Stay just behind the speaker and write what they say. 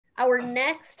our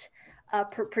next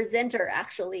presenter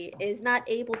actually is not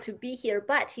able to be here,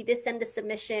 but he did send a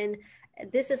submission.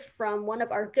 This is from one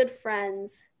of our good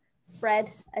friends,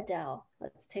 Fred Adell.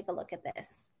 Let's take a look at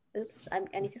this. Oops,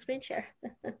 I need to screen share.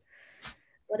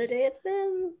 What a day it's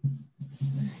been.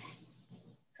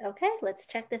 Okay, let's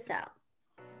check this out.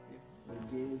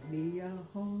 Give me a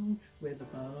home where the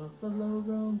buffalo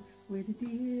roam, where the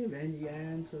deer and the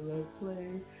antelope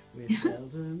play, where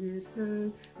seldom is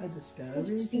heard a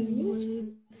discouraging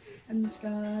word, and the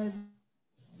skies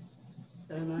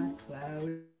are not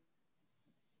cloudy.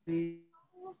 Deer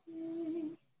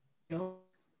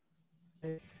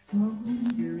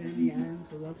and the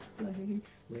antelope play,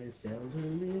 where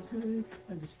seldom is heard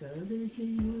a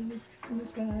discouraging word, and the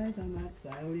skies are not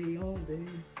cloudy all day.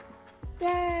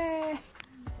 Yay!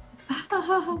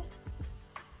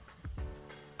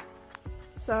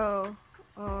 So,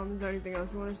 is there anything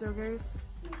else you want to showcase?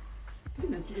 I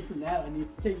think that's it for now. I mean,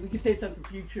 we could say something for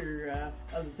future,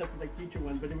 other stuff for like future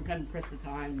ones, but then we're kind of pressed for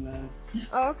time.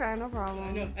 Oh, okay, no I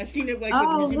problem. know. I've seen it like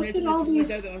look at all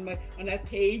these on that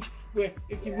page where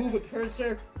if you move a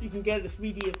cursor, you can get a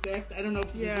 3D effect. I don't know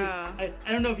if you I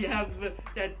don't know if you have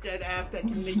that app that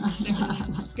can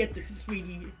get the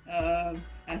 3D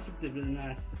aspect of it or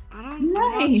not. I'm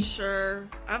not sure.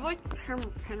 I have like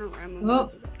panorama.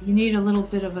 Oh, you need a little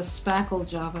bit of a spackle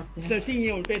job up there. So I've seen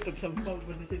on Facebook some photos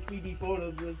with the 3D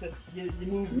photos where you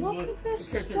move Look at this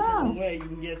the cursor stuff. a certain way, you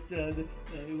can get the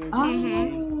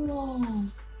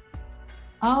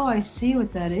Oh, I see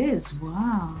what that is.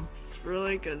 Wow. It's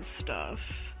really good stuff.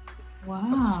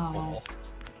 Wow.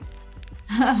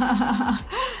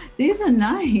 These are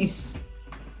nice.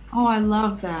 Oh, I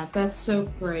love that. That's so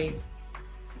great.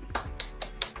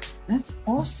 That's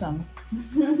awesome.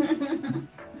 He's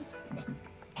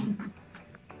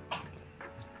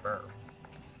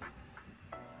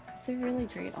a really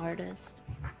great artist.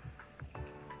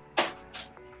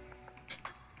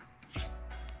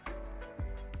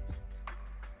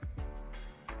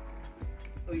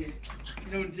 Oh yeah,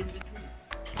 you know the difference between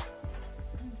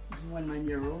 1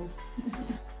 9-year-old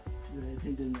that I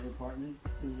painted in the apartment,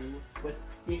 but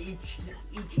each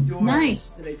door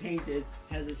Nice. that I painted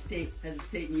has a state in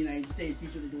the United States.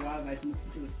 Each of the derived from a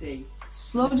particular state.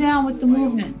 Slow down with the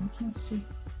movement. I can't see.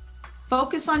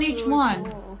 Focus on each one.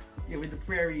 Cool. Yeah, with the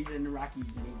prairies and the Rockies.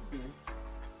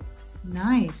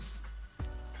 Nice.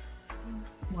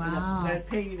 And Wow. that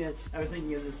painting that I was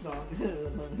thinking of this song.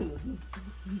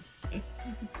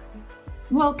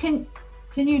 Well, can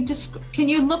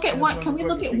you look at one? Can we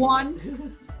look at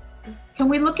one? Can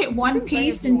we look at one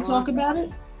piece and talk about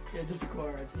it? Yeah, just the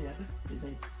chorus. Yeah. It's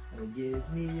like, oh,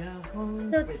 give me a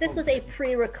home. So this was a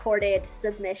pre-recorded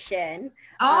submission.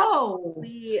 Oh,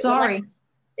 sorry.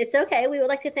 It's okay. We would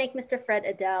like to thank Mr. Fred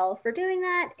Adell for doing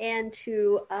that, and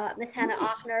to Miss Hannah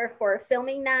Ochner for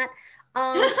filming that.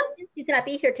 Since you cannot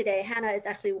be here today, Hannah is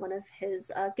actually one of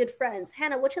his good friends.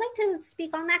 Hannah, would you like to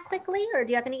speak on that quickly, or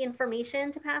do you have any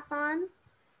information to pass on?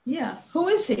 Yeah. Who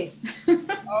is he?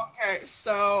 Okay,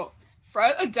 so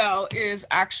Fred Adell is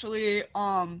actually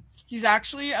he's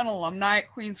actually an alumni at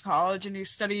Queens College, and he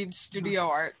studied studio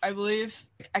art, I believe.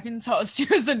 I can tell us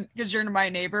because you're my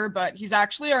neighbor, but he's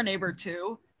actually our neighbor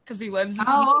too, because he lives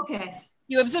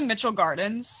he lives in Mitchell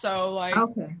Gardens, so like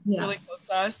really close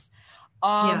to us.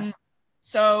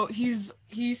 So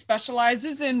he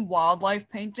specializes in wildlife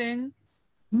painting,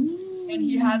 and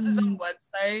he has his own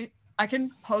website. I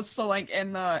can post the link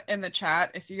in the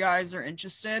chat if you guys are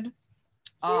interested.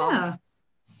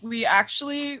 We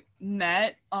actually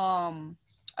met, I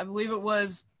believe it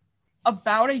was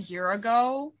about a year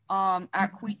ago, at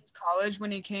Queens College when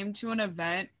he came to an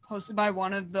event hosted by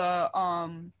one of the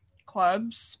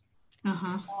clubs.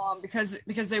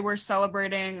 Because they were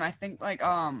celebrating, I think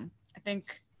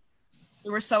they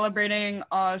were celebrating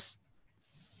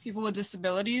people with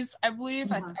disabilities, I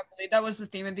believe. I believe that was the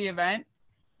theme of the event.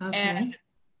 And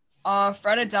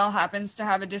Fred Adell happens to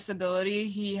have a disability.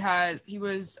 He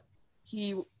was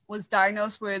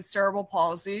diagnosed with cerebral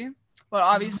palsy, but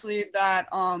obviously that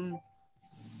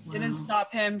didn't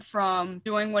stop him from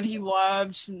doing what he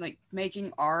loved and like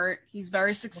making art. He's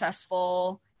very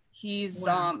successful. He's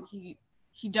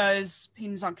he does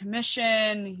paintings on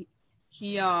commission.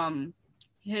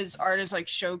 His art is like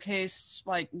showcased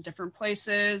like in different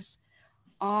places.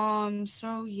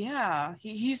 So yeah,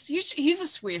 he's a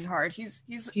sweetheart. He's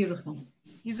beautiful.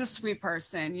 He's a sweet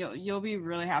person. You'll be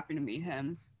really happy to meet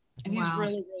him. And he's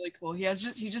really, really cool. He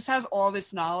just has all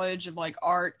this knowledge of like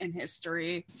art and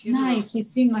history. He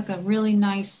seemed like a really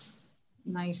nice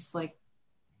like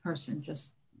person.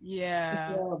 Just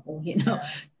adorable, the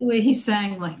way he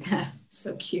sang like that.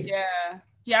 So cute. Yeah.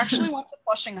 He actually went to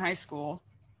Flushing High School.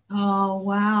 Oh,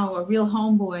 wow. A real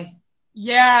homeboy.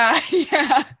 Yeah,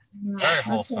 yeah, Very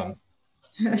wholesome.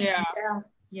 Okay. yeah.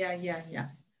 Yeah.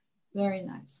 Very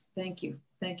nice. Thank you.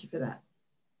 Thank you for that.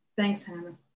 Thanks, Hannah.